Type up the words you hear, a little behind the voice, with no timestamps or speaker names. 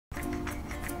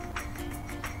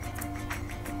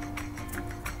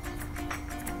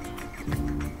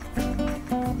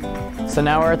So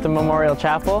now we're at the Memorial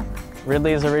Chapel.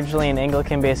 Ridley is originally an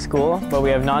Anglican-based school, but we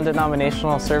have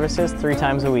non-denominational services 3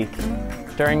 times a week.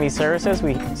 During these services,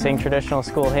 we sing traditional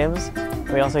school hymns.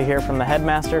 We also hear from the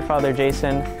headmaster, Father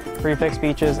Jason, prefect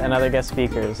speeches, and other guest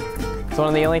speakers. It's one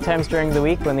of the only times during the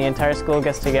week when the entire school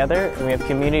gets together and we have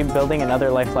community building and other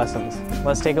life lessons.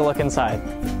 Let's take a look inside.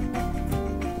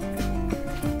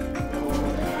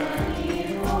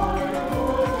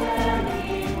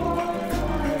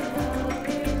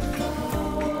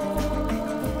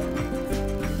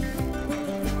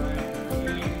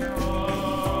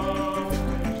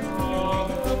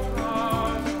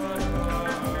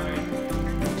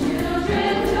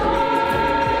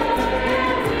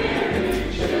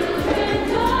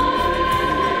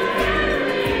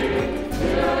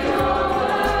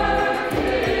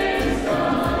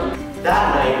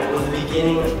 That night was the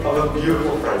beginning of a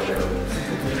beautiful friendship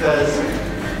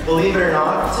because, believe it or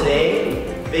not,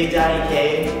 today, Big Daddy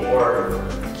K, or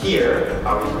Kier,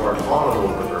 how he's more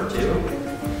commonly referred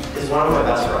to, is one of my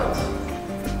best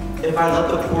friends. If I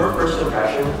let the poor first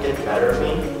impression get the better of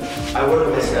me, I would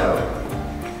have missed out.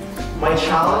 My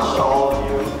challenge to all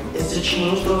of you is to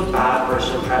change those bad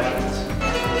first impressions.